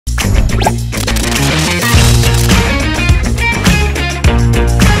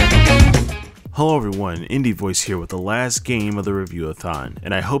Hello everyone, IndieVoice here with the last game of the review-a-thon,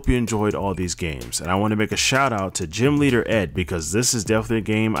 and I hope you enjoyed all these games. And I want to make a shout out to GymLeader Ed because this is definitely a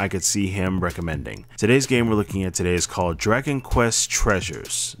game I could see him recommending. Today's game we're looking at today is called Dragon Quest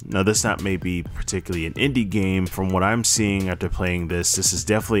Treasures. Now this not may be particularly an indie game. From what I'm seeing after playing this is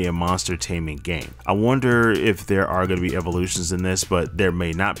definitely a monster taming game. I wonder if there are going to be evolutions in this, but there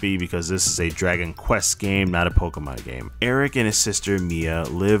may not be because this is a Dragon Quest game, not a Pokemon game. Erik and his sister Mia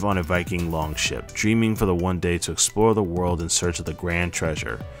live on a Viking longship, dreaming for the one day to explore the world in search of the grand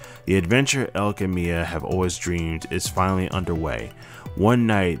treasure. The adventure Erik and Mia have always dreamed is finally underway. One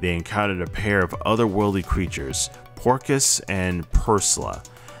night they encountered a pair of otherworldly creatures, Porcus and Purrsula.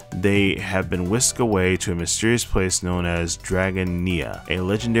 They have been whisked away to a mysterious place known as Draconia, a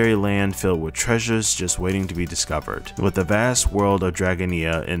legendary land filled with treasures just waiting to be discovered. With the vast world of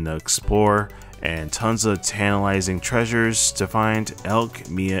Draconia in the explore and tons of tantalizing treasures to find, Erik,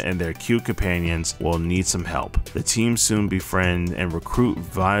 Mia, and their cute companions will need some help. The team soon befriend and recruit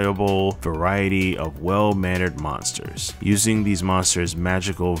viable variety of well-mannered monsters. Using these monsters'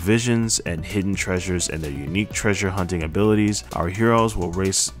 magical visions and hidden treasures and their unique treasure hunting abilities, our heroes will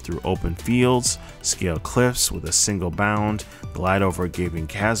race through open fields, scale cliffs with a single bound, glide over gaping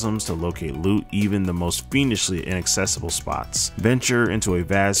chasms to locate loot even the most fiendishly inaccessible spots. Venture into a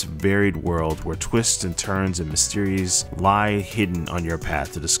vast, varied world where twists and turns and mysteries lie hidden on your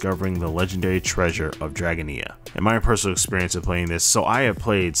path to discovering the legendary treasure of Draconia. In my personal experience of playing this, so I have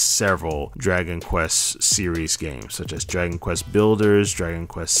played several Dragon Quest series games, such as Dragon Quest Builders, Dragon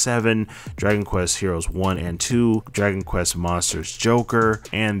Quest VII, Dragon Quest Heroes 1 and 2, Dragon Quest Monsters Joker,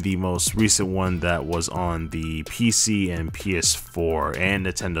 and the most recent one that was on the PC and PS4 and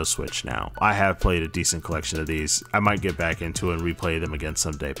Nintendo Switch now. I have played a decent collection of these. I might get back into it and replay them again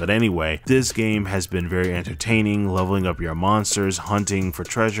someday. But anyway, this game has been very entertaining, leveling up your monsters, hunting for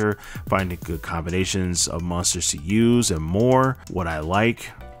treasure, finding good combinations of monsters to use, and more. What I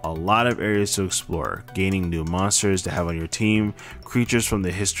like: a lot of areas to explore, gaining new monsters to have on your team, creatures from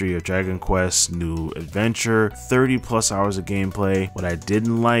the history of Dragon Quest, new adventure, 30 plus hours of gameplay. What I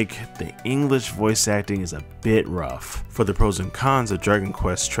didn't like: the English voice acting is a bit rough. For the pros and cons of Dragon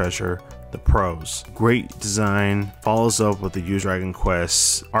Quest Treasure, the pros: great design, follows up with the usual Dragon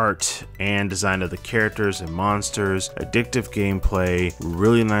Quest art and design of the characters and monsters, addictive gameplay,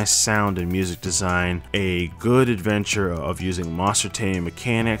 really nice sound and music design, a good adventure of using monster taming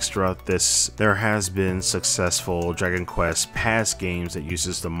mechanics throughout this. There has been successful Dragon Quest past games that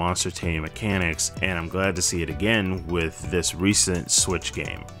uses the monster taming mechanics, and I'm glad to see it again with this recent Switch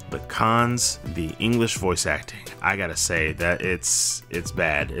game. The cons: the English voice acting. I gotta say that it's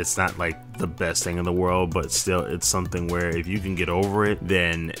bad. It's not like the best thing in the world, but still it's something where if you can get over it,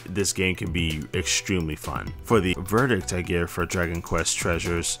 then this game can be extremely fun. For the verdict I give for Dragon Quest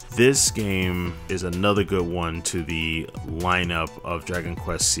Treasures, this game is another good one to the lineup of Dragon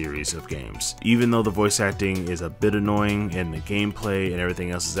Quest series of games. Even though the voice acting is a bit annoying and the gameplay and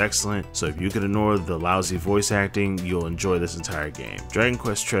everything else is excellent, so if you can ignore the lousy voice acting, you'll enjoy this entire game. Dragon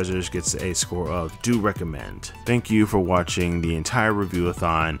Quest Treasures gets a score of do recommend. Thank you for watching the entire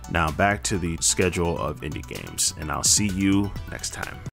review-a-thon. Now back to the schedule of indie games, and I'll see you next time.